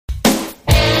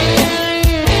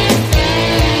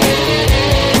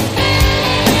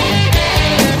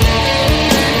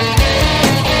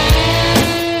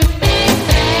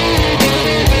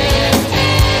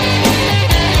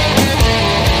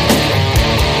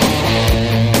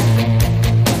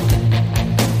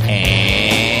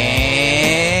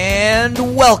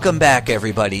Welcome back,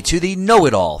 everybody, to the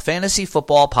Know-It-All Fantasy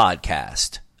Football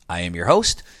Podcast. I am your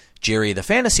host, Jerry the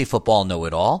Fantasy Football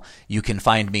Know-It-All. You can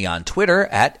find me on Twitter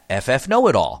at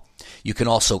FFKnowItAll. You can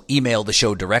also email the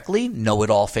show directly,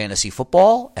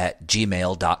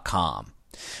 knowitallfantasyfootball@gmail.com.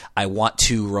 I want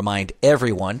to remind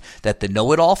everyone that the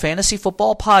Know-It-All Fantasy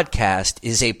Football Podcast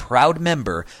is a proud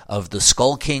member of the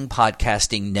Skull King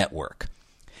Podcasting Network.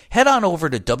 Head on over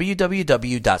to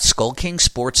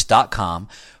www.skullkingsports.com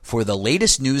for the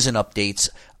latest news and updates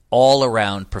all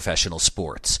around professional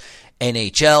sports.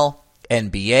 NHL,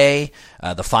 NBA,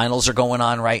 the finals are going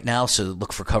on right now, so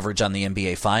look for coverage on the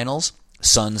NBA finals.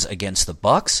 Suns against the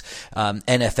Bucks.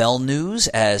 NFL news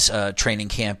as training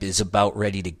camp is about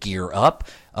ready to gear up.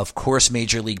 Of course,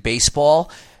 Major League Baseball,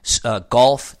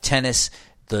 golf, tennis,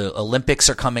 the Olympics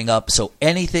are coming up. So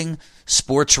anything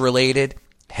sports related,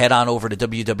 head on over to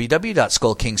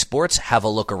www.skullkingsports, have a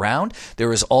look around.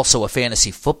 There is also a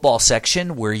fantasy football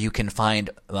section where you can find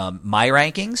my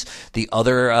rankings, the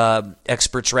other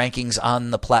experts' rankings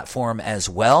on the platform as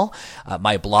well.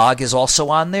 My blog is also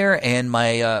on there, and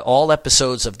my all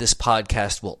episodes of this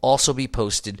podcast will also be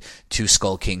posted to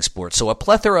Skull King Sports. So a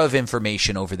plethora of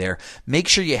information over there. Make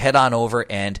sure you head on over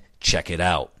and check it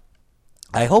out.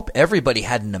 I hope everybody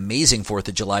had an amazing 4th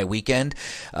of July weekend.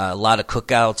 A lot of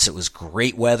cookouts. It was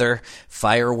great weather,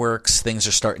 fireworks. Things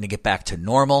are starting to get back to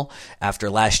normal after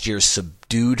last year's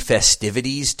subdued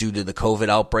festivities due to the COVID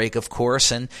outbreak, of course.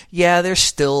 And yeah, there's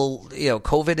still,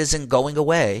 COVID isn't going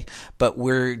away, but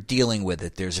we're dealing with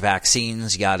it. There's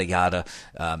vaccines, yada, yada,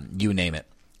 you name it.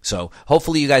 So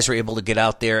hopefully you guys were able to get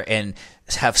out there and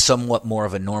have somewhat more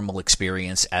of a normal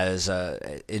experience as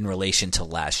in relation to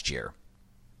last year.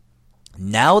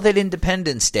 Now that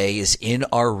Independence Day is in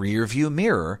our rearview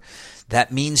mirror, that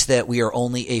means that we are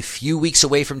only a few weeks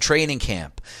away from training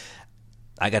camp.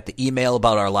 I got the email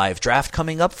about our live draft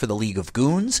coming up for the League of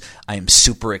Goons. I am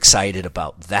super excited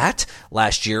about that.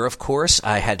 Last year, of course,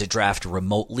 I had to draft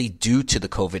remotely due to the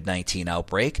COVID-19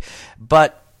 outbreak,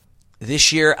 but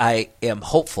this year, I am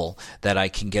hopeful that I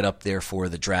can get up there for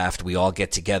the draft. We all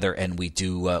get together and we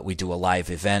do a live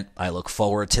event. I look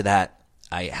forward to that.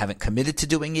 I haven't committed to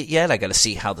doing it yet. I got to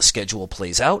see how the schedule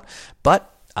plays out,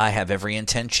 but I have every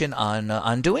intention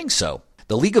on doing so.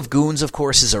 The League of Goons, of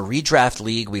course, is a redraft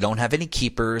league. We don't have any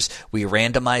keepers. We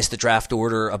randomize the draft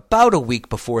order about a week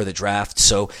before the draft.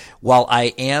 So while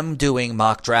I am doing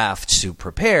mock drafts to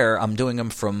prepare, I'm doing them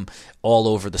from all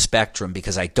over the spectrum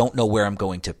because I don't know where I'm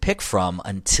going to pick from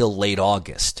until late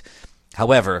August.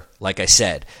 However, like I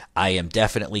said, I am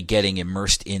definitely getting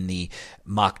immersed in the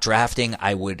mock drafting.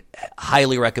 I would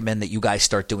highly recommend that you guys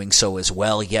start doing so as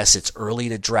well. Yes, it's early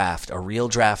to draft. A real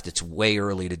draft, it's way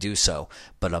early to do so.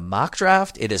 But a mock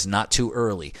draft, it is not too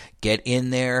early. Get in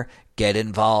there, get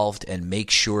involved, and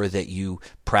make sure that you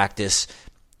practice.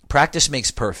 Practice makes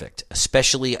perfect,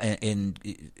 especially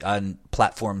on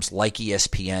platforms like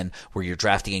ESPN where you're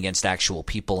drafting against actual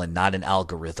people and not an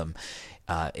algorithm.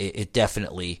 It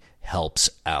definitely helps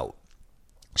out.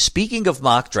 Speaking of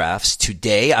mock drafts,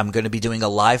 today I'm going to be doing a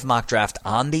live mock draft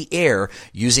on the air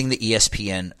using the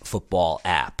ESPN football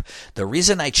app. The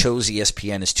reason I chose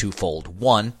ESPN is twofold.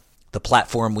 One, the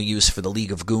platform we use for the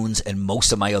League of Goons and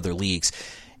most of my other leagues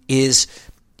is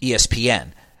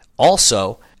ESPN.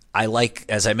 Also, I like,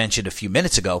 as I mentioned a few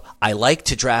minutes ago, I like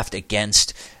to draft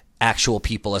against actual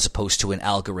people as opposed to an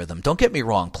algorithm. Don't get me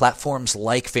wrong, platforms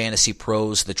like Fantasy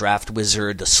Pros, the Draft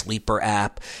Wizard, the Sleeper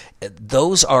app,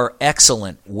 those are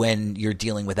excellent when you're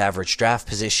dealing with average draft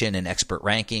position and expert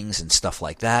rankings and stuff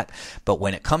like that. But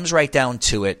when it comes right down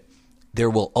to it, there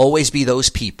will always be those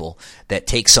people that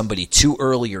take somebody too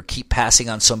early or keep passing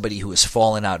on somebody who has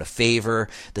fallen out of favor.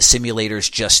 The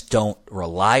simulators just don't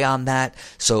rely on that.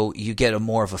 So you get a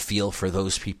more of a feel for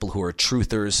those people who are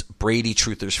truthers. Brady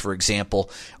truthers, for example,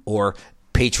 or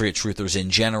Patriot truthers in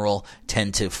general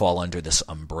tend to fall under this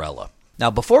umbrella. Now,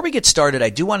 before we get started,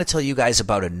 I do want to tell you guys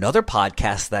about another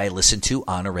podcast that I listen to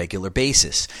on a regular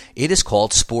basis. It is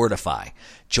called Sportify.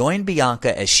 Join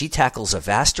Bianca as she tackles a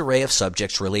vast array of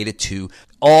subjects related to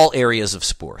all areas of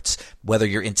sports, whether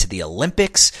you're into the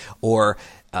Olympics or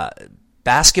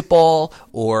basketball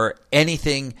or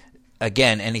anything.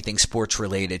 Again, anything sports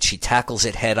related. She tackles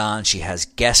it head on. She has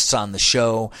guests on the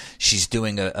show. She's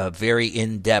doing a very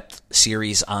in-depth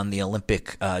series on the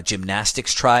Olympic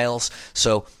gymnastics trials.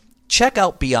 So check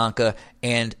out Bianca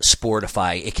and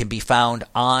Sportify. It can be found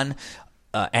on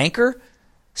Anchor,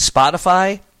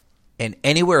 Spotify, and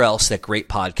anywhere else that great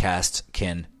podcasts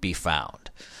can be found.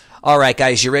 All right,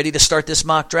 guys, you ready to start this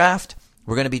mock draft?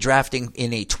 We're going to be drafting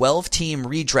in a 12-team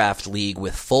redraft league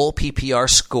with full PPR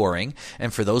scoring.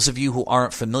 And for those of you who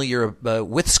aren't familiar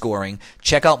with scoring,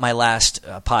 check out my last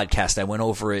podcast. I went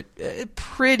over it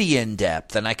pretty in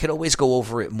depth, and I could always go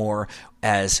over it more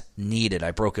as needed.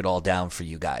 I broke it all down for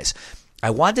you guys. I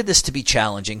wanted this to be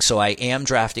challenging, so I am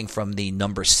drafting from the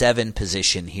number 7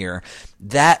 position here.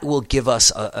 That will give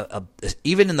us,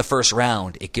 even in the first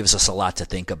round, it gives us a lot to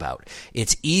think about.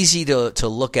 It's easy to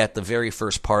look at the very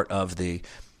first part of the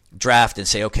draft and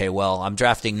say, okay, well, I'm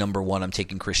drafting number 1, I'm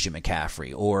taking Christian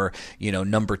McCaffrey. Or,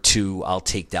 number 2, I'll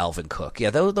take Dalvin Cook. Yeah,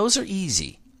 those are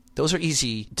easy. Those are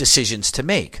easy decisions to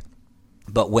make.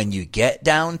 But when you get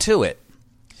down to it,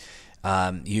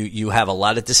 you have a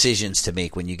lot of decisions to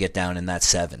make when you get down in that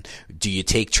 7. Do you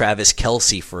take Travis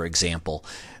Kelce, for example,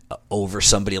 over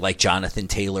somebody like Jonathan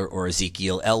Taylor or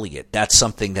Ezekiel Elliott? That's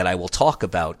something that I will talk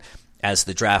about as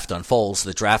the draft unfolds.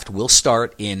 The draft will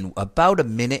start in about a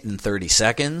minute and 30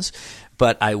 seconds,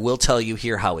 but I will tell you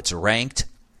here how it's ranked.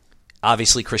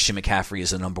 Obviously, Christian McCaffrey is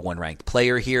the number 1 ranked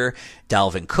player here.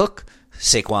 Dalvin Cook,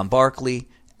 Saquon Barkley,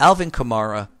 Alvin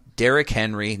Kamara, Derrick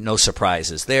Henry, no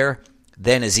surprises there.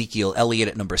 Then Ezekiel Elliott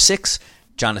at number 6,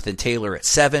 Jonathan Taylor at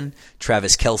 7,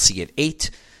 Travis Kelce at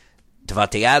 8,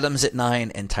 Devontae Adams at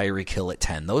 9, and Tyreek Hill at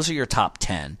 10. Those are your top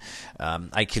 10.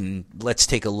 Let's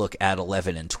take a look at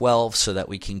 11 and 12 so that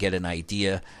we can get an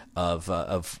idea of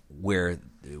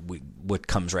what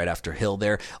comes right after Hill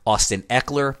there. Austin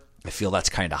Eckler, I feel that's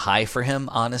kind of high for him,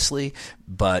 honestly,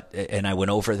 and I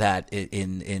went over that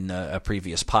in a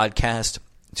previous podcast.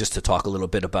 Just to talk a little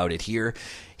bit about it here,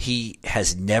 he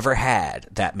has never had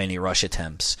that many rush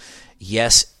attempts.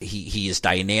 Yes, he is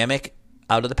dynamic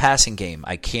out of the passing game.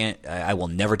 I will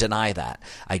never deny that.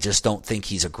 I just don't think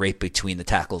he's a great between the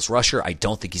tackles rusher. I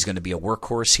don't think he's going to be a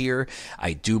workhorse here.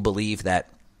 I do believe that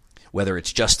whether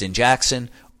it's Justin Jackson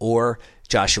or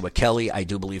Joshua Kelly, I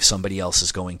do believe somebody else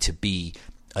is going to be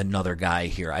another guy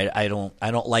here. I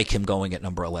don't like him going at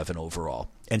number 11 overall.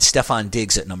 And Stephon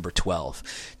Diggs at number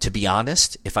 12. To be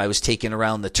honest, if I was taking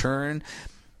around the turn,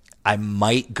 I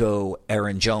might go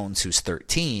Aaron Jones, who's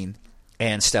 13,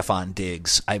 and Stephon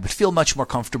Diggs. I would feel much more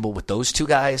comfortable with those two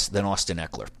guys than Austin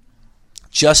Eckler.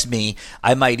 Just me.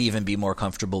 I might even be more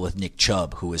comfortable with Nick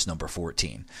Chubb, who is number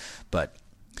 14. But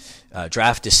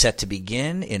draft is set to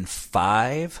begin in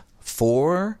 5,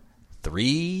 4,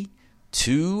 3,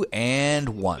 2, and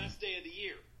 1. Best day of the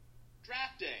year.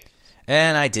 Draft day.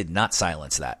 And I did not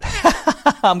silence that.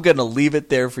 I'm going to leave it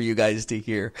there for you guys to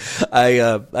hear.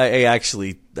 I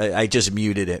just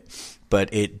muted it,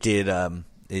 but it did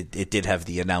have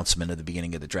the announcement at the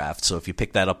beginning of the draft. So if you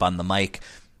pick that up on the mic,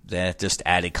 that just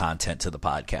added content to the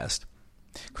podcast.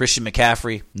 Christian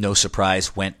McCaffrey, no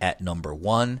surprise, went at number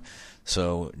 1.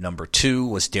 So number 2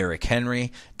 was Derrick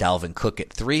Henry, Dalvin Cook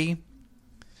at 3.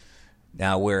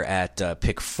 Now we're at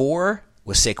pick 4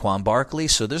 with Saquon Barkley,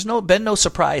 so there's been no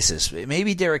surprises.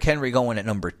 Maybe Derrick Henry going at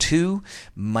number 2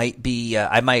 might be.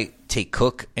 I might take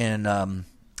Cook in a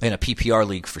PPR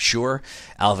league for sure.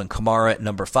 Alvin Kamara at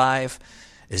number 5,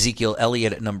 Ezekiel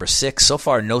Elliott at number 6. So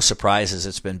far, no surprises.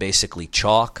 It's been basically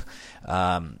chalk.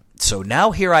 So now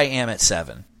here I am at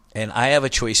 7, and I have a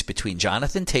choice between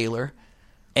Jonathan Taylor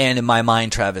and, in my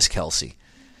mind, Travis Kelce,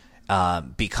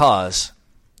 because,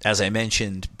 as I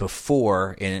mentioned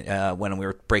before, when we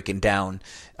were breaking down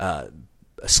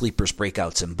sleepers,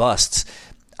 breakouts, and busts,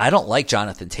 I don't like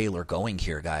Jonathan Taylor going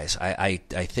here, guys. I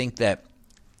think that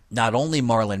not only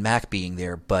Marlon Mack being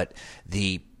there, but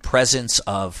the presence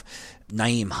of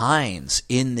Nyheim Hines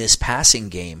in this passing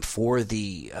game for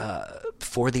the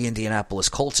Indianapolis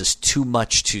Colts is too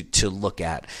much to look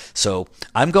at. So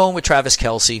I'm going with Travis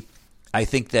Kelce. I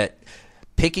think that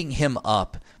picking him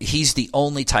up, he's the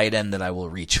only tight end that I will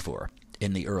reach for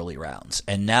in the early rounds.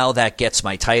 And now that gets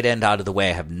my tight end out of the way.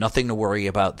 I have nothing to worry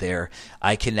about there.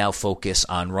 I can now focus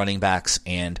on running backs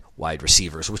and wide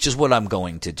receivers, which is what I'm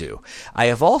going to do. I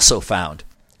have also found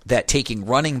that taking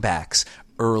running backs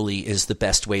early is the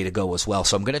best way to go as well.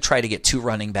 So I'm going to try to get 2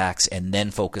 running backs and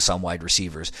then focus on wide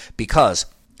receivers, because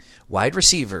wide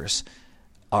receivers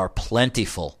are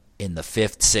plentiful in the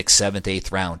 5th, 6th, 7th,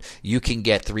 8th round. You can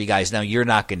get 3 guys. Now, you're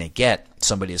not going to get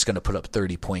somebody that's going to put up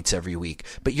 30 points every week,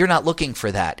 but you're not looking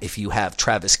for that if you have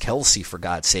Travis Kelce, for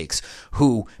God's sakes,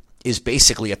 who is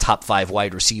basically a top 5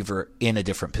 wide receiver in a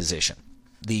different position.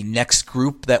 The next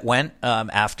group that went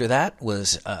after that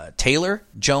was Taylor,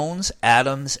 Jones,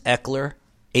 Adams, Eckler,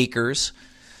 Akers,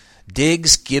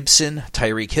 Diggs, Gibson,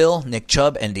 Tyreek Hill, Nick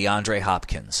Chubb, and DeAndre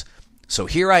Hopkins. So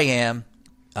here I am,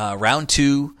 round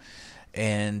 2,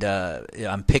 and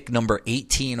I'm pick number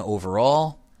 18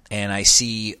 overall, and I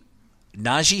see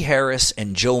Najee Harris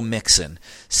and Joe Mixon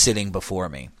sitting before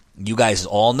me. You guys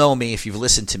all know me if you've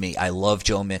listened to me. I love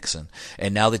Joe Mixon.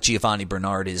 And now that Giovanni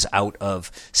Bernard is out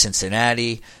of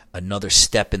Cincinnati, another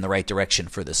step in the right direction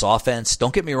for this offense.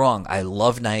 Don't get me wrong, I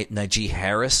love Najee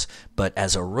Harris, but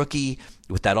as a rookie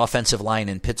with that offensive line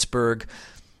in Pittsburgh,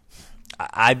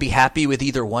 I'd be happy with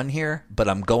either one here, but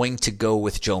I'm going to go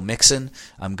with Joe Mixon.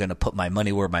 I'm going to put my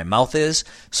money where my mouth is.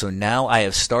 So now I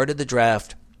have started the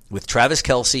draft with Travis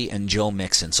Kelce and Joe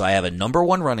Mixon. So I have a number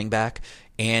one running back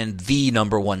and the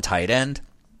number one tight end.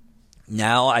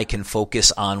 Now I can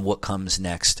focus on what comes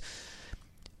next.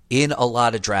 In a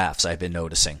lot of drafts, I've been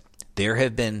noticing, there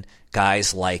have been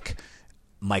guys like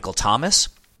Michael Thomas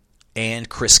and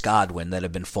Chris Godwin that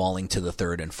have been falling to the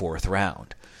third and fourth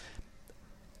round.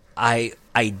 I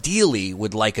ideally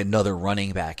would like another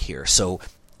running back here. So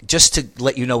just to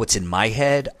let you know what's in my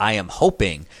head, I am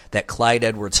hoping that Clyde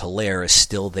Edwards-Helaire is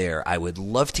still there. I would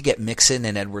love to get Mixon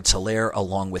and Edwards-Helaire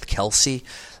along with Kelce.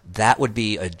 That would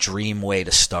be a dream way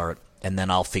to start, and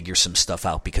then I'll figure some stuff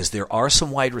out, because there are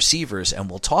some wide receivers, and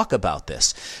we'll talk about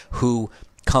this, who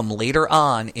come later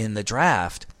on in the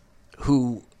draft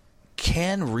who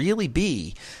can really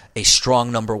be a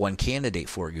strong number one candidate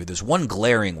for you. There's one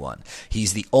glaring one.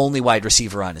 He's the only wide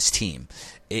receiver on his team,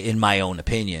 in my own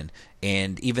opinion.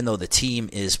 And even though the team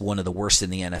is one of the worst in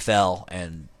the NFL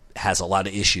and has a lot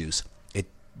of issues, it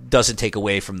doesn't take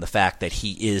away from the fact that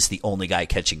he is the only guy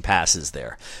catching passes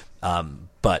there.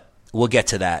 But we'll get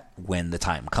to that when the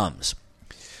time comes.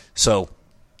 So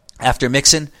after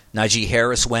Mixon, Najee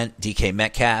Harris went, DK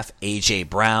Metcalf, A.J.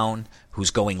 Brown, who's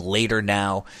going later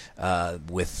now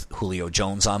with Julio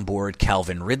Jones on board,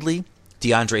 Calvin Ridley,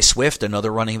 DeAndre Swift,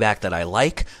 another running back that I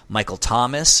like, Michael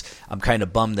Thomas. I'm kind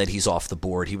of bummed that he's off the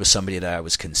board. He was somebody that I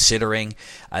was considering.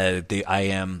 I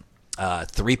am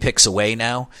 3 picks away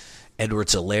now.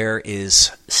 Edwards-Helaire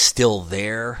is still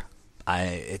there.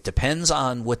 It depends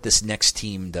on what this next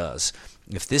team does.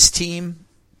 If this team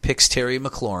picks Terry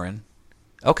McLaurin,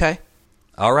 okay,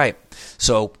 all right.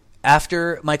 So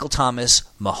after Michael Thomas,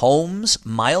 Mahomes,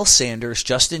 Miles Sanders,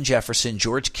 Justin Jefferson,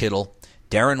 George Kittle,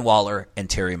 Darren Waller, and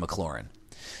Terry McLaurin.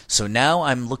 So now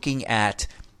I'm looking at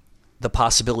the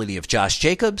possibility of Josh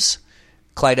Jacobs,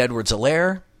 Clyde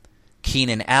Edwards-Helaire,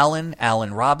 Keenan Allen,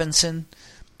 Allen Robinson.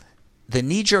 The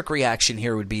knee-jerk reaction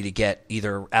here would be to get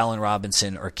either Allen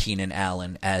Robinson or Keenan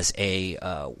Allen as a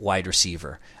wide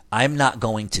receiver. I'm not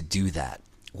going to do that.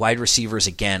 Wide receivers,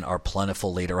 again, are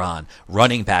plentiful later on.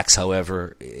 Running backs,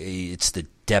 however, it's the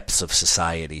depths of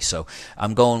society. So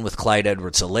I'm going with Clyde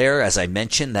Edwards-Helaire. As I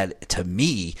mentioned, that to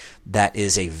me, that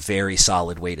is a very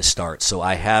solid way to start. So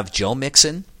I have Joe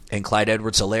Mixon and Clyde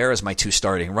Edwards-Helaire as my 2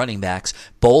 starting running backs,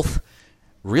 both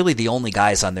really the only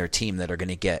guys on their team that are going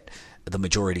to get the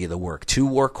majority of the work. 2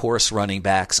 workhorse running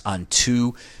backs on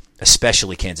 2,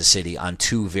 especially Kansas City, on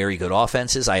 2 very good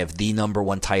offenses. I have the number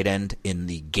 1 tight end in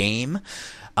the game.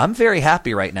 I'm very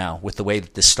happy right now with the way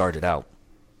that this started out.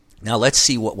 Now let's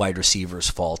see what wide receivers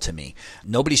fall to me.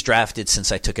 Nobody's drafted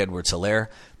since I took Edwards-Helaire,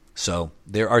 so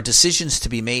there are decisions to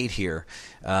be made here.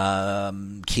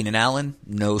 Keenan Allen,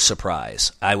 no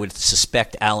surprise. I would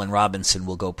suspect Allen Robinson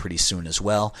will go pretty soon as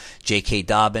well. J.K.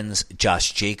 Dobbins,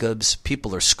 Josh Jacobs.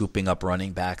 People are scooping up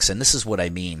running backs, and this is what I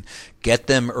mean. Get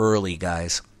them early,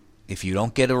 guys. If you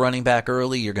don't get a running back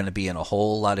early, you're going to be in a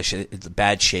whole lot of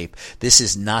bad shape. This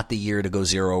is not the year to go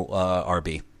 0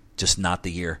 RB. Just not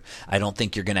the year. I don't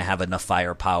think you're going to have enough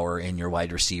firepower in your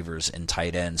wide receivers and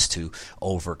tight ends to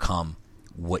overcome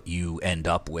what you end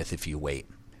up with if you wait.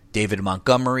 David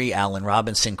Montgomery, Allen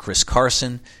Robinson, Chris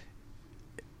Carson,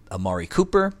 Amari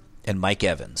Cooper, and Mike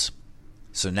Evans.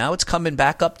 So now it's coming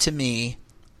back up to me,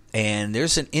 and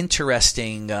there's an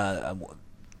interesting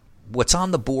what's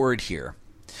on the board here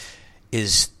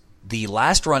is the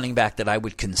last running back that I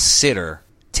would consider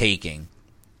taking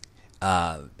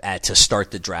to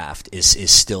start the draft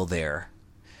is still there.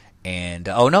 And,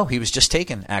 oh no, he was just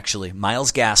taken, actually,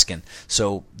 Myles Gaskin.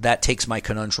 So that takes my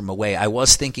conundrum away. I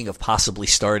was thinking of possibly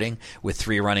starting with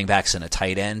 3 running backs and a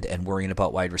tight end and worrying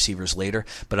about wide receivers later,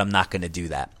 but I'm not going to do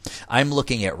that. I'm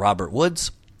looking at Robert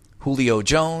Woods, Julio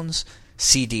Jones,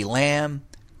 CeeDee Lamb,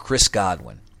 Chris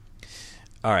Godwin.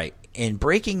 All right, in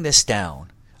breaking this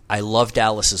down, I love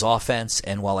Dallas's offense,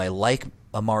 and while I like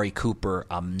Amari Cooper,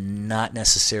 I'm not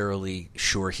necessarily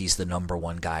sure he's the number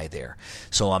 1 guy there.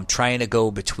 So I'm trying to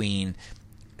go between,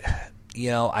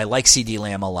 I like CeeDee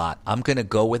Lamb a lot. I'm going to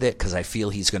go with it because I feel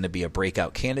he's going to be a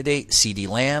breakout candidate. CeeDee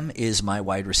Lamb is my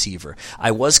wide receiver.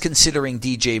 I was considering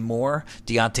DJ Moore,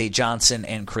 Deontay Johnson,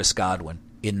 and Chris Godwin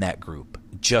in that group,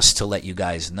 just to let you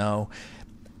guys know.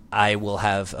 I will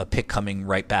have a pick coming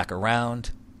right back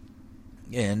around.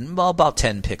 in about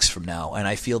 10 picks from now, and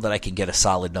I feel that I can get a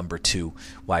solid number 2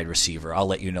 wide receiver. I'll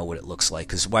let you know what it looks like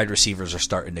because wide receivers are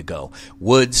starting to go.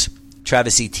 Woods,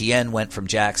 Travis Etienne went from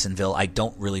Jacksonville. I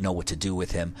don't really know what to do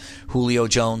with him. Julio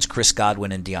Jones, Chris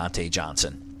Godwin, and Deontay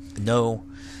Johnson. No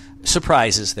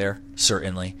surprises there,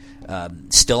 certainly.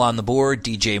 Still on the board,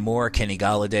 DJ Moore, Kenny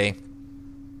Golladay,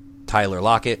 Tyler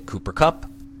Lockett, Cooper Kupp,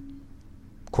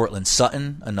 Courtland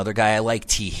Sutton, another guy I like,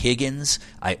 T. Higgins,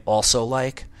 I also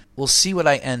like. We'll see what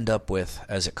I end up with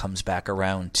as it comes back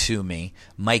around to me.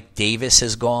 Mike Davis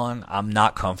has gone. I'm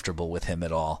not comfortable with him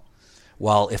at all.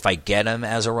 While if I get him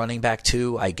as a running back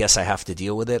too, I guess I have to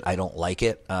deal with it. I don't like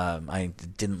it. I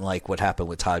didn't like what happened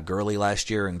with Todd Gurley last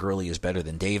year, and Gurley is better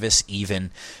than Davis,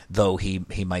 even though he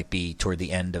might be toward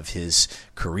the end of his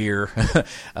career.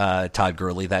 Todd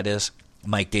Gurley, that is.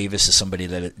 Mike Davis is somebody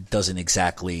that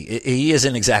he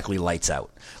isn't exactly lights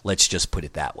out. Let's just put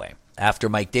it that way. After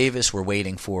Mike Davis, we're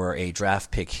waiting for a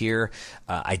draft pick here.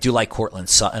 I do like Courtland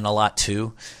Sutton a lot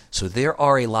too. So there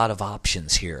are a lot of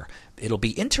options here. It'll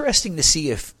be interesting to see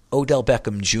if Odell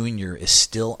Beckham Jr. is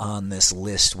still on this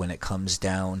list when it comes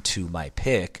down to my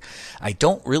pick. I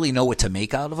don't really know what to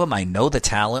make out of him. I know the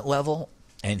talent level,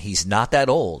 and he's not that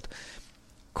old.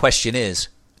 Question is,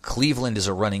 Cleveland is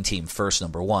a running team first,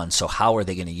 number one, so how are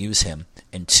they going to use him?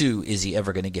 And two, is he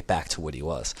ever going to get back to what he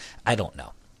was? I don't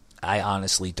know. I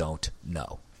honestly don't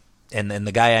know. And then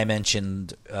the guy I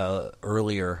mentioned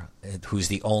earlier, who's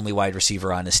the only wide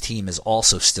receiver on his team, is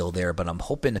also still there, but I'm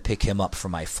hoping to pick him up for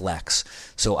my flex.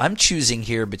 So I'm choosing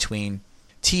here between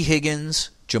T.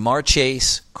 Higgins, Jamar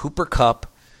Chase, Cooper Kupp,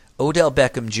 Odell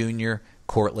Beckham Jr.,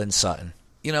 Courtland Sutton.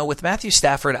 You know, with Matthew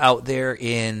Stafford out there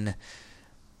in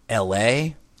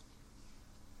L.A.,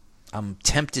 I'm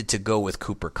tempted to go with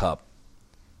Cooper Kupp.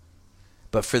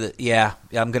 But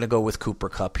I'm going to go with Cooper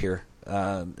Kupp here.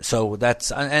 So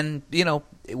that's, and you know,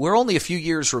 we're only a few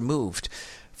years removed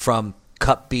from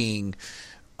Kupp being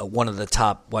one of the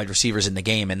top wide receivers in the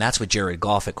game, and that's with Jared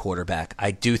Goff at quarterback.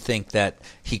 I do think that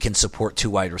he can support 2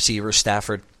 wide receivers,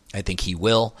 Stafford. I think he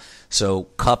will. So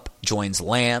Kupp joins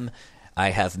Lamb. I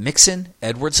have Mixon,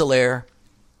 Edwards-Helaire,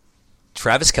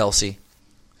 Travis Kelce,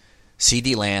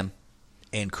 CeeDee Lamb,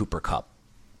 and Cooper Kupp.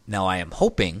 Now I am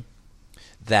hoping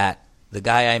that the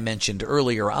guy I mentioned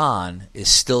earlier on is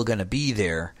still going to be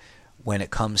there when it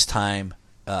comes time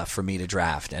for me to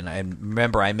draft. And I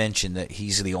remember I mentioned that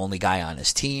he's the only guy on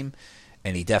his team,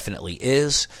 and he definitely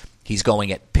is. He's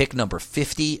going at pick number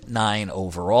 59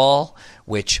 overall,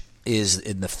 which is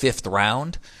in the 5th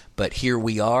round. But here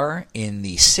we are in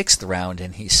the 6th round,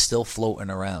 and he's still floating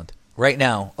around. Right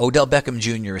now, Odell Beckham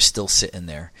Jr. is still sitting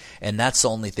there, and that's the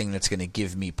only thing that's going to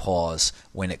give me pause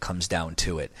when it comes down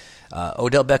to it.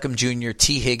 Odell Beckham Jr.,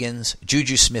 T. Higgins,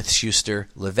 Juju Smith-Schuster,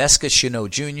 Laviska Shenault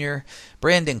Jr.,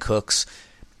 Brandon Cooks,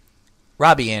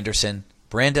 Robbie Anderson,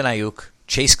 Brandon Ayuk,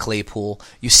 Chase Claypool.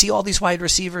 You see all these wide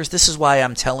receivers? This is why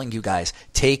I'm telling you guys,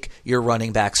 take your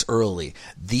running backs early.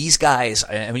 These guys,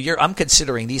 I'm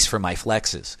considering these for my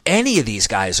flexes. Any of these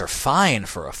guys are fine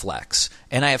for a flex.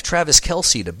 And I have Travis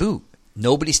Kelce to boot.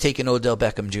 Nobody's taking Odell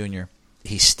Beckham Jr.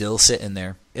 He's still sitting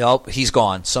there. Oh, he's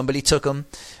gone. Somebody took him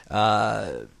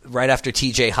right after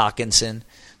T.J. Hawkinson.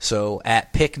 So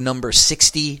at pick number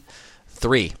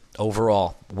 63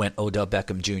 overall went Odell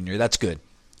Beckham Jr. That's good.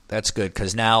 That's good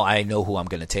because now I know who I'm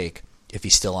going to take if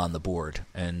he's still on the board.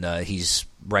 And he's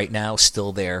right now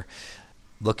still there.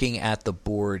 Looking at the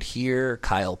board here,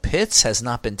 Kyle Pitts has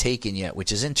not been taken yet,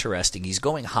 which is interesting. He's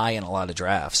going high in a lot of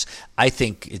drafts. I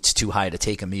think it's too high to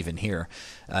take him even here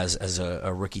as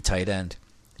a rookie tight end.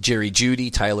 Jerry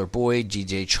Jeudy, Tyler Boyd,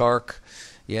 G.J. Chark,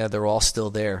 yeah, they're all still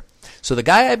there. So the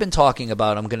guy I've been talking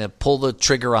about, I'm going to pull the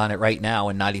trigger on it right now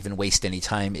and not even waste any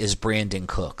time, is Brandon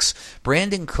Cooks.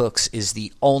 Brandon Cooks is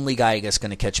the only guy that's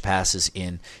going to catch passes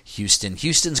in Houston.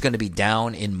 Houston's going to be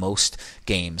down in most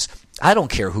games. I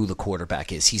don't care who the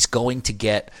quarterback is. He's going to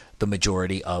get the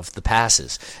majority of the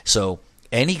passes. So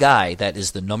any guy that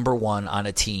is the number one on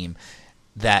a team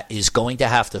that is going to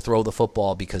have to throw the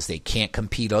football because they can't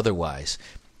compete otherwise,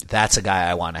 that's a guy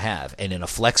I want to have. And in a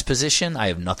flex position, I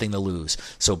have nothing to lose.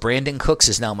 So Brandon Cooks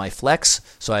is now my flex.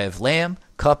 So I have Lamb,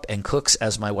 Kupp, and Cooks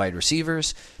as my wide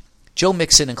receivers, Joe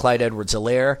Mixon and Clyde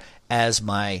Edwards-Helaire as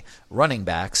my running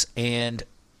backs, and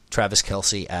Travis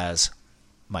Kelce as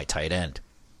my tight end.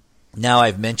 Now,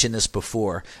 I've mentioned this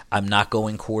before. I'm not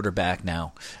going quarterback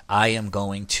now. I am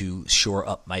going to shore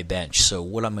up my bench. So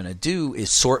what I'm going to do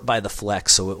is sort by the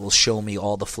flex, so it will show me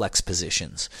all the flex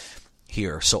positions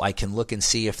here, so I can look and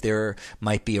see if there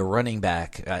might be a running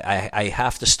back. I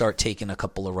have to start taking a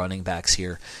couple of running backs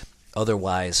here.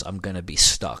 Otherwise, I'm going to be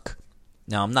stuck.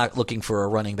 Now, I'm not looking for a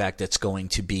running back that's going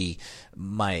to be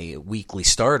my weekly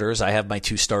starters. I have my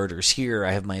 2 starters here.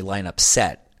 I have my lineup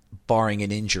set, barring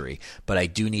an injury. But I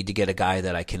do need to get a guy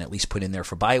that I can at least put in there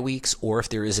for bye weeks, or if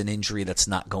there is an injury that's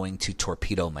not going to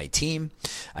torpedo my team.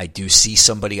 I do see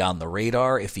somebody on the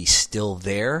radar if he's still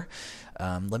there.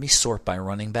 Let me sort by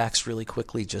running backs really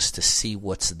quickly just to see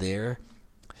what's there.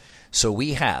 So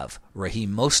we have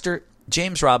Raheem Mostert,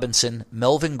 James Robinson,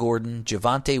 Melvin Gordon,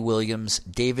 Javonte Williams,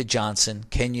 David Johnson,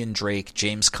 Kenyon Drake,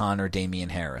 James Conner, Damian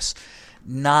Harris.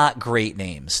 Not great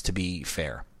names, to be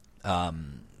fair. Now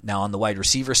on the wide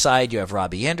receiver side, you have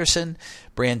Robbie Anderson,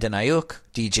 Brandon Ayuk,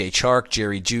 DJ Chark,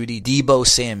 Jerry Jeudy, Deebo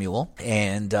Samuel,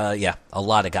 and a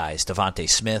lot of guys. Devontae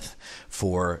Smith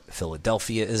for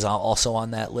Philadelphia is also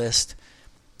on that list.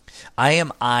 I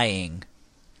am eyeing,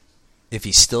 if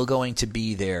he's still going to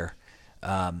be there,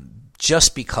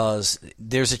 just because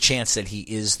there's a chance that he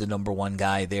is the number 1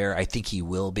 guy there. I think he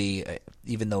will be,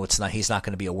 even though he's not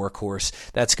going to be a workhorse.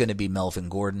 That's going to be Melvin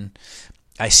Gordon.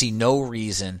 I see no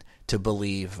reason to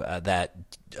believe that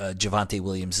Javonte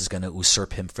Williams is going to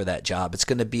usurp him for that job. It's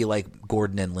going to be like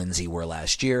Gordon and Lindsey were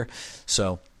last year.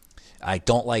 So I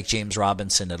don't like James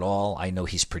Robinson at all. I know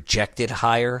he's projected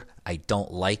higher. I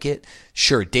don't like it.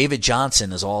 Sure, David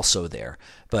Johnson is also there,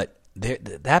 but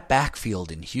that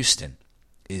backfield in Houston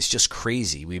is just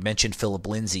crazy. We mentioned Philip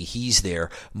Lindsay. He's there.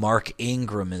 Mark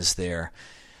Ingram is there.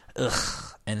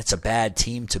 And it's a bad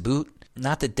team to boot.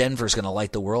 Not that Denver's going to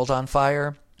light the world on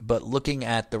fire, but looking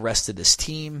at the rest of this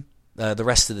team, the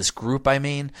rest of this group,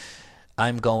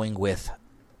 I'm going with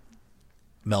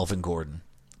Melvin Gordon.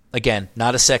 Again,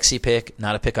 not a sexy pick,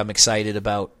 not a pick I'm excited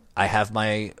about. I have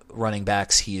my running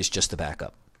backs. He is just a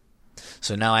backup.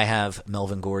 So now I have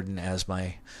Melvin Gordon as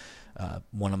my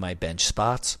one of my bench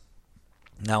spots.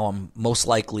 Now I'm most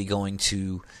likely going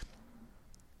to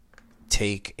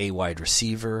take a wide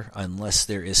receiver unless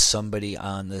there is somebody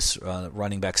on this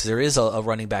running back. So there is a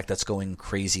running back that's going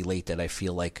crazy late that I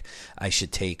feel like I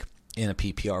should take in a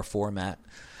PPR format.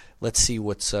 Let's see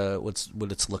what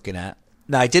it's looking at.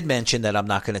 Now I did mention that I'm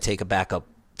not going to take a backup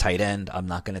tight end. I'm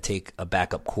not going to take a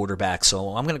backup quarterback. So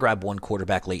I'm going to grab one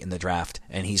quarterback late in the draft,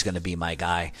 and he's going to be my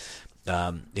guy.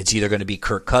 It's either going to be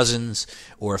Kirk Cousins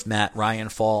or if Matt Ryan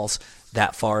falls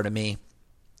that far to me,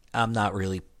 I'm not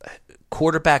really.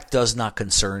 Quarterback does not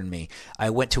concern me. I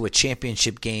went to a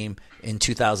championship game in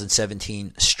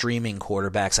 2017 streaming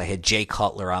quarterbacks. I had Jay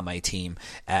Cutler on my team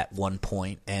at one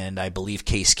point, and I believe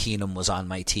Case Keenum was on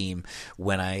my team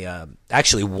when I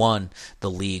actually won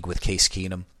the league with Case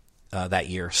Keenum that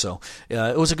year. So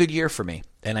it was a good year for me,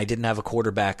 and I didn't have a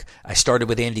quarterback. I started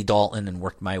with Andy Dalton and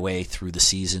worked my way through the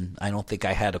season. I don't think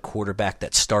I had a quarterback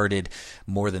that started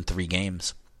more than 3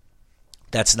 games.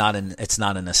 It's not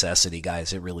a necessity,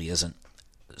 guys. It really isn't.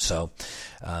 So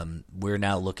we're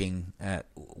now looking at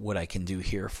what I can do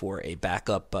here for a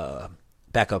backup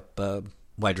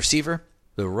wide receiver.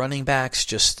 The running backs,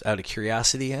 just out of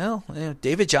curiosity,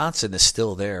 David Johnson is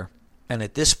still there, and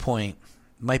at this point,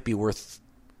 he might be worth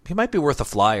a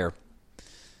flyer.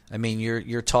 I mean,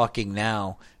 you're talking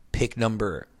now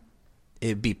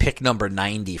it'd be pick number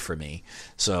 90 for me.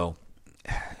 So,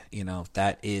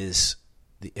 that is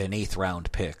an 8th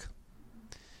round pick.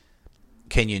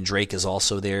 Kenyon Drake is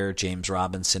also there. James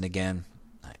Robinson again.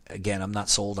 Again, I'm not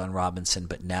sold on Robinson,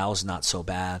 but now's not so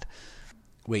bad.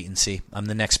 Wait and see. I'm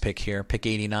the next pick here. Pick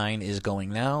 89 is going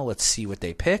now. Let's see what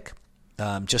they pick.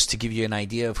 Just to give you an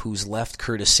idea of who's left,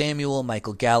 Curtis Samuel,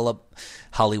 Michael Gallup,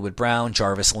 Hollywood Brown,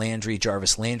 Jarvis Landry.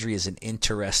 Jarvis Landry is an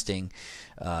interesting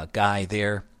guy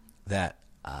there that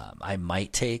I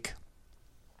might take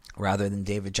rather than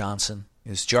David Johnson.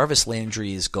 Because Jarvis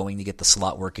Landry is going to get the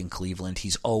slot work in Cleveland.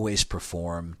 He's always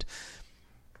performed.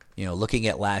 Looking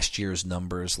at last year's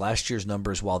numbers,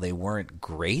 while they weren't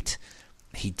great,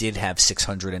 he did have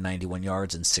 691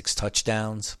 yards and 6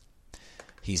 touchdowns.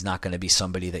 He's not going to be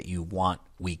somebody that you want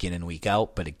week in and week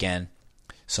out, but again,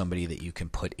 somebody that you can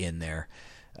put in there.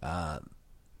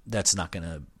 That's not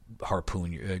going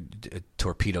to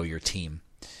torpedo your team.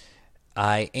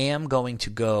 I am going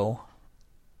to go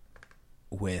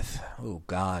with,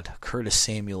 Curtis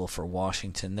Samuel for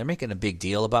Washington. They're making a big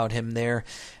deal about him there.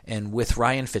 And with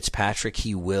Ryan Fitzpatrick,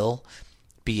 he will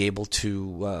be able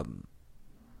to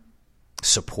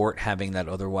support having that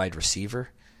other wide receiver.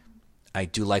 I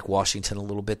do like Washington a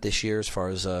little bit this year as far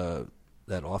as that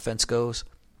offense goes.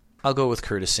 I'll go with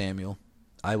Curtis Samuel.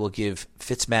 I will give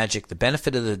Fitzmagic the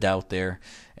benefit of the doubt there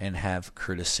and have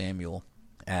Curtis Samuel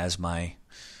as my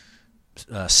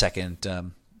second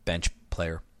bench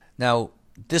player. Now,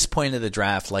 this point of the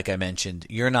draft, like I mentioned,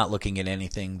 you're not looking at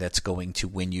anything that's going to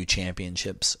win you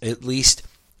championships, at least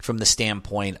from the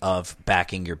standpoint of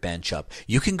backing your bench up.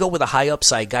 You can go with a high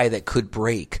upside guy that could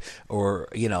break, or,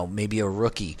 maybe a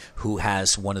rookie who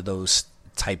has one of those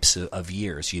types of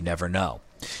years. You never know.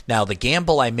 Now, the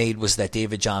gamble I made was that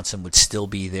David Johnson would still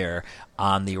be there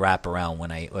on the wraparound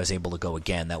when I was able to go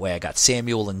again. That way I got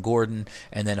Samuel and Gordon,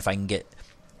 and then if I can get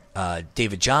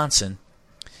David Johnson,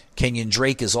 Kenyon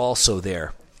Drake is also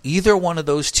there. Either one of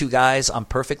those two guys I'm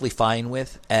perfectly fine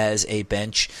with as a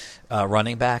bench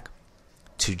running back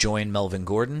to join Melvin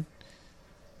Gordon.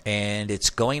 And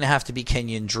it's going to have to be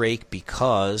Kenyon Drake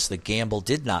because the gamble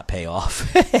did not pay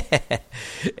off.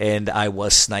 And I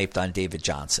was sniped on David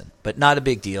Johnson. But not a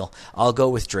big deal. I'll go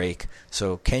with Drake.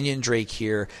 So Kenyon Drake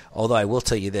here. Although I will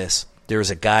tell you this. There's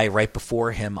a guy right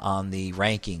before him on the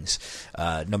rankings,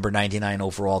 number 99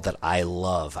 overall, that I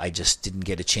love. I just didn't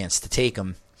get a chance to take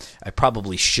him. I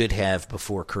probably should have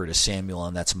before Curtis Samuel,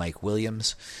 and that's Mike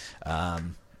Williams.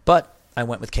 But I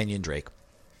went with Kenyon Drake.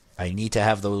 I need to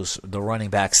have the running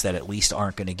backs that at least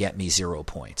aren't going to get me 0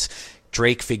 points.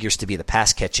 Drake figures to be the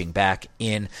pass-catching back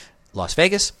in Las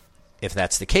Vegas. If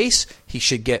that's the case, he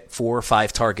should get 4 or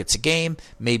 5 targets a game,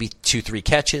 maybe 2-3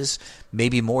 catches,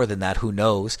 maybe more than that, who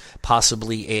knows,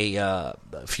 possibly a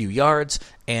few yards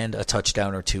and a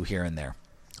touchdown or 2 here and there.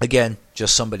 Again,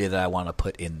 just somebody that I want to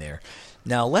put in there.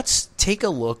 Now, let's take a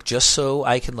look, just so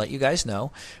I can let you guys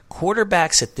know.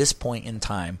 Quarterbacks at this point in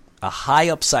time, a high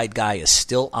upside guy is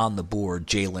still on the board,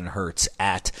 Jalen Hurts,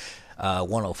 at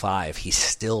 105. He's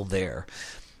still there.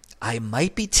 I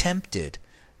might be tempted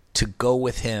to go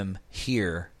with him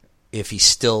here if he's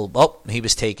still... Oh, he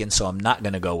was taken, so I'm not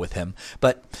going to go with him.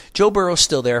 But Joe Burrow's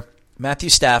still there. Matthew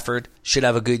Stafford should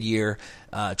have a good year.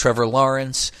 Trevor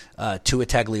Lawrence, Tua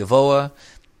Tagovailoa,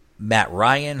 Matt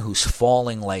Ryan, who's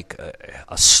falling like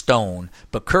a stone.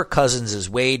 But Kirk Cousins is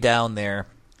way down there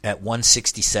at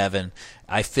 167.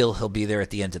 I feel he'll be there at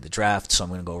the end of the draft, so I'm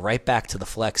going to go right back to the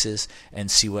flexes and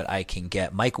see what I can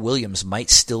get. Mike Williams might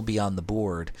still be on the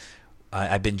board.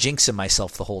 I've been jinxing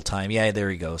myself the whole time. Yeah, there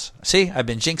he goes. See, I've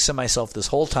been jinxing myself this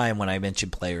whole time when I mention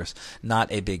players.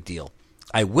 Not a big deal.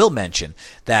 I will mention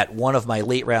that one of my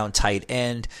late round tight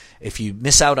end, if you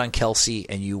miss out on Kelsey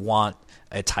and you want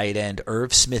a tight end,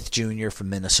 Irv Smith Jr. from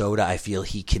Minnesota, I feel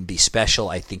he can be special.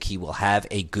 I think he will have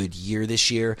a good year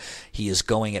this year. He is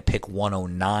going at pick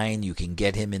 109. You can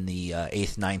get him in the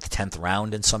 8th, 9th, 10th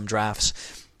round in some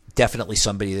drafts. Definitely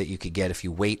somebody that you could get if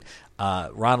you wait.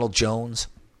 Ronald Jones,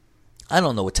 I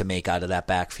don't know what to make out of that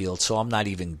backfield, so I'm not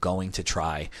even going to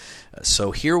try.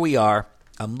 So here we are.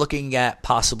 I'm looking at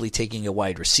possibly taking a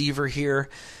wide receiver here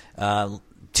to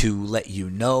let you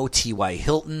know. T.Y.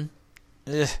 Hilton,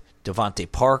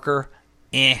 Devontae Parker,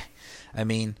 I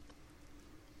mean,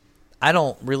 I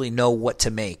don't really know what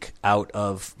to make out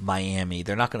of Miami.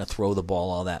 They're not going to throw the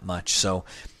ball all that much. So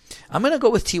I'm going to go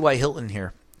with T.Y. Hilton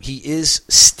here. He is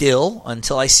still,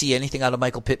 until I see anything out of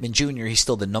Michael Pittman Jr., he's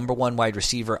still the number 1 wide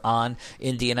receiver on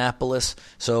Indianapolis.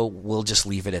 So we'll just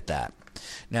leave it at that.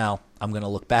 Now, I'm going to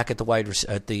look back at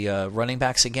the running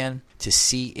backs again to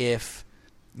see if,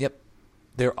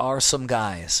 there are some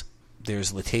guys.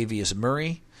 There's Latavius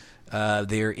Murray.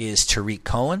 There is Tariq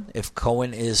Cohen. If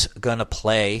Cohen is going to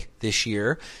play this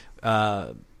year,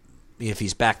 if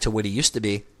he's back to what he used to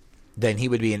be, then he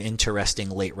would be an interesting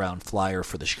late-round flyer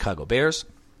for the Chicago Bears.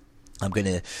 I'm going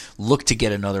to look to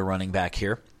get another running back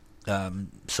here.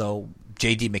 So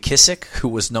J.D. McKissick, who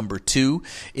was number 2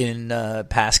 in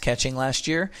pass catching last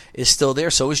year, is still there.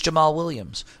 So is Jamal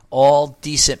Williams. All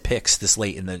decent picks this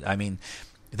late in the... I mean,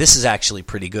 this is actually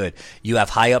pretty good. You have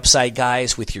high upside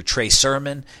guys with your Trey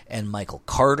Sermon and Michael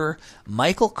Carter.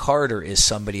 Michael Carter is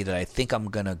somebody that I think I'm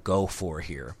going to go for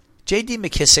here. J.D.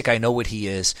 McKissick, I know what he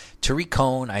is. Tariq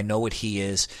Cohen, I know what he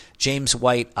is. James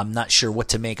White, I'm not sure what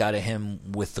to make out of him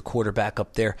with the quarterback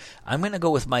up there. I'm going to go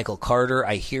with Michael Carter.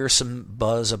 I hear some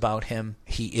buzz about him.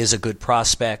 He is a good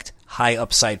prospect. High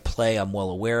upside play, I'm well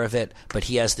aware of it. But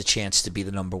he has the chance to be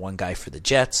the number 1 guy for the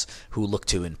Jets, who look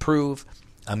to improve.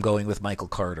 I'm going with Michael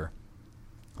Carter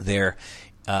there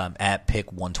at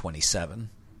pick 127.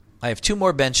 I have 2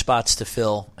 more bench spots to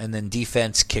fill, and then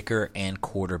defense, kicker, and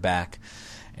quarterback.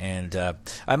 And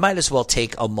I might as well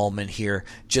take a moment here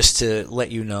just to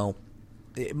let you know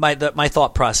my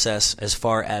thought process as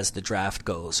far as the draft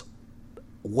goes.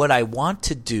 What I want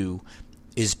to do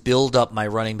is build up my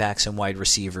running backs and wide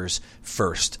receivers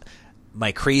first.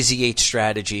 My Crazy 8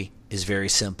 strategy is very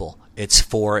simple. It's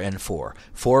 4 and 4.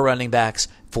 4 running backs,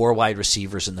 4 wide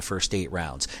receivers in the first 8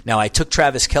 rounds. Now, I took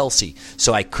Travis Kelce,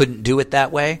 so I couldn't do it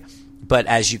that way. But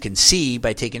as you can see,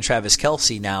 by taking Travis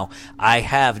Kelce now, I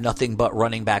have nothing but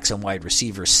running backs and wide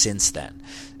receivers since then.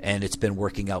 and it's been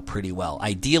working out pretty well.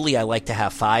 Ideally, I like to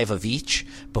have 5 of each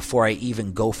before I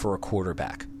even go for a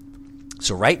quarterback.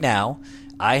 So right now,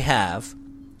 I have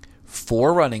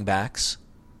 4 running backs,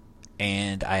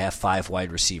 and I have 5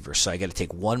 wide receivers. So I got to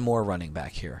take one more running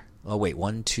back here. Oh, wait,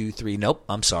 1, 2, 3. Nope,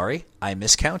 I'm sorry. I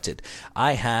miscounted.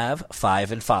 I have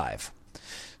 5 and 5.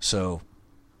 So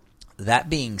that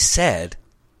being said,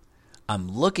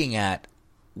 I'm looking at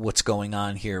what's going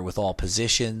on here with all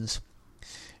positions.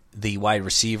 The wide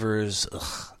receivers,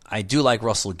 I do like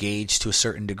Russell Gage to a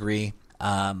certain degree.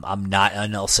 I'm not a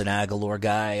Nelson Aguilar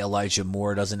guy. Elijah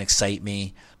Moore doesn't excite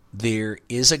me. There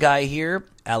is a guy here,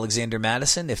 Alexander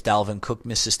Madison. If Dalvin Cook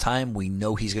misses time, we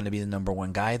know he's going to be the number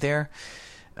 1 guy there.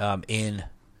 In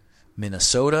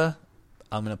Minnesota,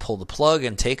 I'm going to pull the plug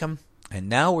and take him. And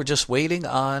now we're just waiting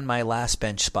on my last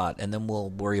bench spot, and then we'll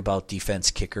worry about defense,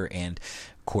 kicker, and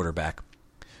quarterback.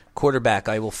 Quarterback,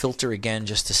 I will filter again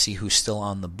just to see who's still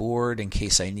on the board in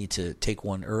case I need to take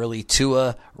one early.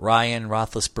 Tua, Ryan,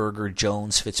 Roethlisberger,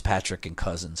 Jones, Fitzpatrick, and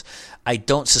Cousins. I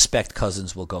don't suspect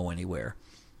Cousins will go anywhere.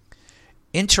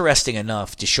 Interesting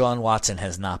enough, Deshaun Watson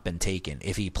has not been taken.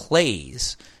 If he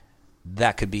plays,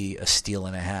 that could be a steal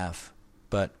and a half.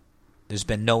 But there's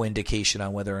been no indication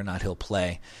on whether or not he'll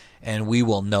play. And we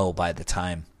will know by the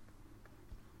time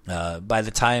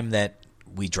that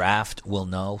we draft, we'll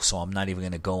know. So I'm not even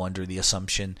going to go under the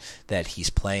assumption that he's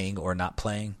playing or not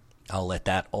playing. I'll let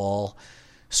that all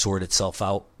sort itself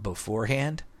out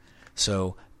beforehand.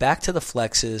 So back to the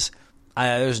flexes.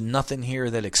 There's nothing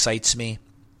here that excites me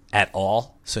at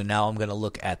all. So now I'm going to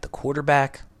look at the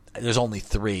quarterback. There's only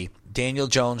 3. Daniel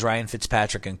Jones, Ryan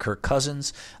Fitzpatrick, and Kirk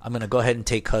Cousins. I'm going to go ahead and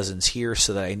take Cousins here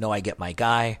so that I know I get my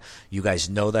guy. You guys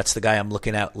know that's the guy I'm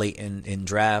looking at late in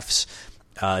drafts.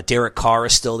 Derek Carr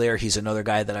is still there. He's another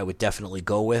guy that I would definitely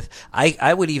go with.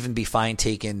 I would even be fine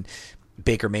taking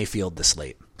Baker Mayfield this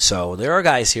late. So there are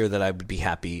guys here that I would be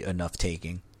happy enough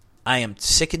taking. I am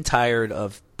sick and tired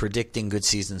of predicting good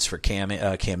seasons for Cam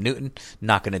Newton.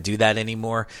 Not going to do that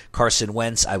anymore. Carson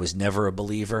Wentz, I was never a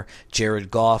believer.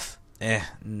 Jared Goff,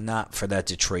 not for that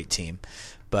Detroit team.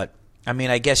 But, I mean,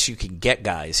 I guess you can get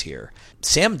guys here.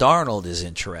 Sam Darnold is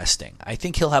interesting. I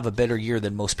think he'll have a better year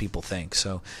than most people think.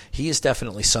 So he is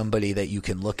definitely somebody that you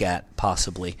can look at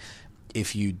possibly.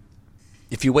 If you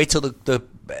wait till the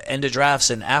end of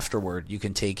drafts and afterward, you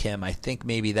can take him. I think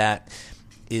maybe that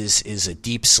is a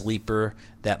deep sleeper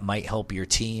that might help your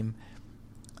team.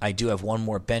 I do have one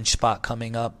more bench spot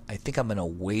coming up. I think I'm going to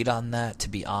wait on that, to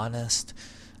be honest.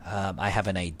 I have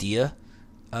an idea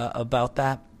about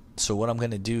that. So what I'm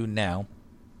going to do now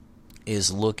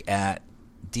is look at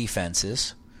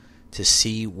defenses to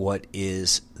see what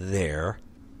is there.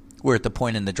 We're at the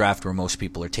point in the draft where most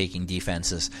people are taking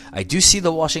defenses. I do see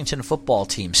the Washington football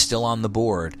team still on the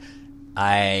board.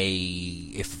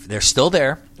 If they're still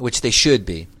there, which they should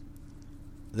be,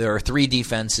 there are 3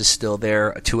 defenses still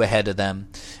there, 2 ahead of them,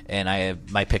 and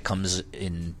my pick comes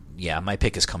in. Yeah, my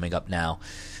pick is coming up now.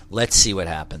 Let's see what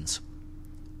happens.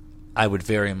 I would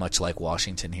very much like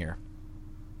Washington here.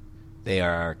 They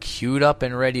are queued up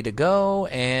and ready to go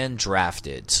and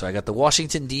drafted. So I got the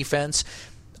Washington defense.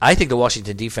 I think the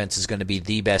Washington defense is going to be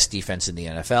the best defense in the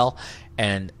NFL.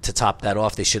 And to top that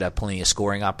off, they should have plenty of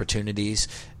scoring opportunities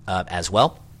as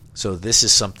well. So this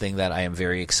is something that I am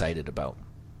very excited about.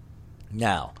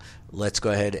 Now, let's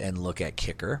go ahead and look at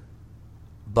kicker.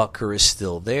 Butker is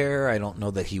still there. I don't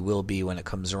know that he will be when it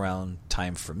comes around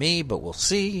time for me, but we'll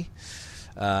see.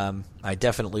 I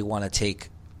definitely want to take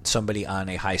somebody on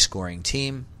a high-scoring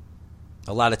team.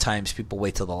 A lot of times people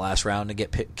wait till the last round to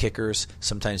get kickers.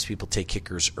 Sometimes people take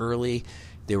kickers early.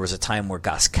 There was a time where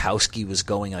Gostkowski was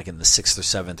going like in the 6th or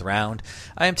 7th round.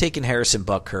 I am taking Harrison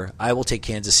Butker. I will take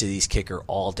Kansas City's kicker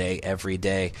all day, every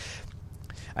day.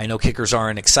 I know kickers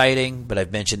aren't exciting, but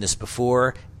I've mentioned this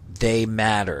before. They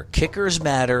matter. Kickers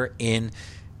matter in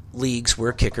leagues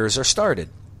where kickers are started.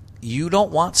 You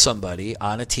don't want somebody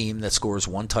on a team that scores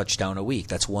 1 touchdown a week.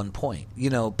 That's 1 point. You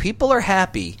know, people are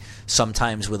happy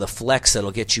sometimes with a flex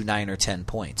that'll get you 9 or 10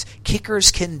 points.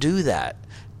 Kickers can do that.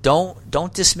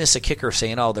 Don't dismiss a kicker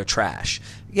saying, "Oh, they're trash."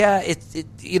 Yeah,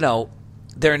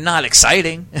 they're not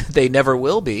exciting. They never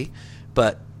will be,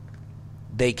 but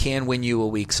they can win you a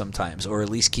week sometimes, or at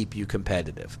least keep you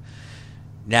competitive.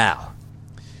 Now,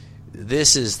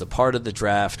 this is the part of the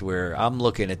draft where I'm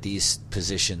looking at these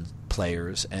position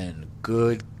players, and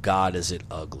good God, is it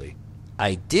ugly.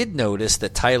 I did notice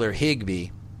that Tyler Higbee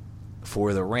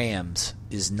for the Rams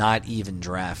is not even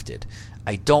drafted.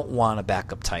 I don't want a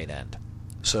backup tight end.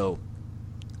 So,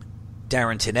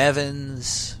 Darrington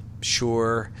Evans,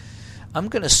 sure. I'm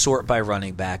going to sort by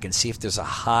running back and see if there's a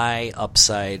high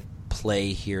upside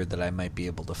play here that I might be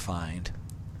able to find.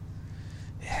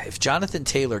 if Jonathan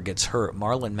Taylor gets hurt,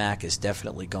 Marlon Mack is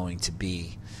definitely going to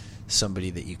be somebody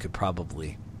that you could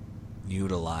probably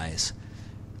utilize.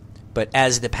 But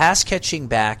as the pass-catching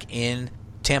back in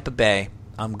Tampa Bay,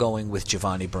 I'm going with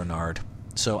Giovanni Bernard.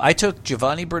 So I took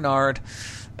Giovanni Bernard.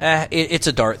 It's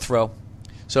a dart throw.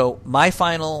 So my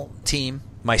final team,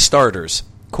 my starters,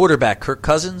 quarterback Kirk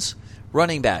Cousins,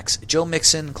 running backs Joe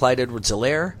Mixon, Clyde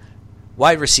Edwards-Helaire,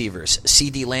 wide receivers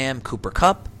CeeDee Lamb, Cooper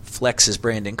Kupp, flex is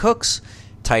Brandon Cooks,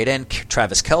 tight end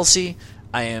Travis Kelce.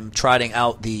 I am trotting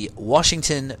out the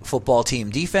Washington football team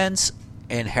defense,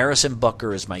 and Harrison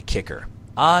Butker is my kicker.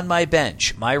 On my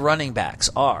bench, my running backs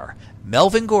are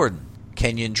Melvin Gordon,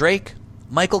 Kenyon Drake,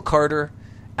 Michael Carter,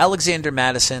 Alexander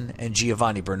Mattison, and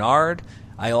Giovanni Bernard.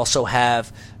 I also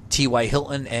have T.Y.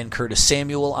 Hilton and Curtis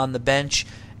Samuel on the bench,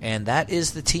 and that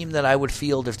is the team that I would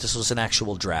field if this was an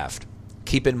actual draft.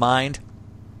 Keep in mind,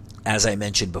 as I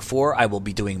mentioned before, I will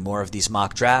be doing more of these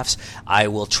mock drafts. I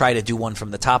will try to do one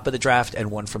from the top of the draft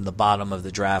and one from the bottom of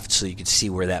the draft so you can see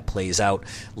where that plays out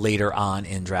later on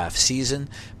in draft season.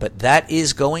 But that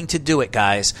is going to do it,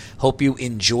 guys. Hope you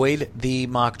enjoyed the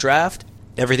mock draft.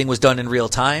 Everything was done in real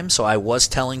time, so I was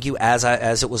telling you as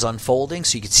it was unfolding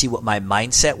so you could see what my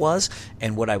mindset was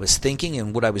and what I was thinking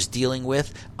and what I was dealing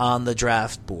with on the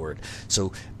draft board.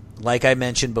 So like I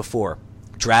mentioned before,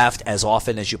 draft as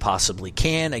often as you possibly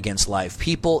can against live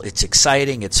people. It's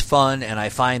exciting, it's fun, and I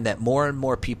find that more and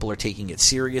more people are taking it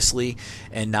seriously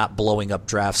and not blowing up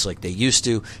drafts like they used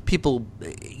to. People,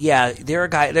 yeah,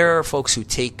 there are folks who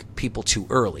take people too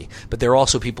early, but there are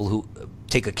also people who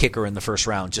take a kicker in the first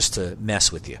round just to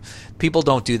mess with you. People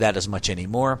don't do that as much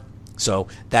anymore. So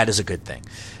that is a good thing.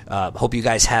 Hope you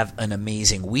guys have an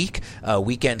amazing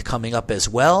weekend coming up as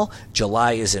well.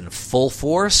 July is in full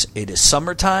force. It is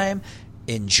summertime.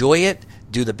 Enjoy it.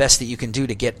 Do the best that you can do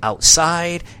to get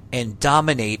outside and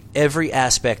dominate every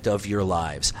aspect of your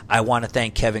lives. I want to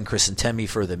thank Kevin Crisantemi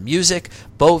for the music,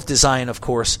 Bove Design, of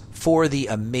course, for the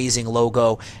amazing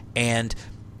logo, and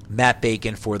Matt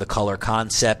Bacon for the color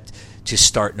concept to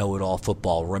start Know It All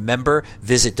Football. Remember,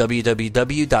 visit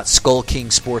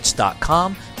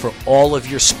www.skullkingsports.com for all of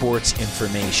your sports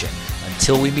information.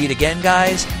 Until we meet again,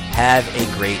 guys, have a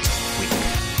great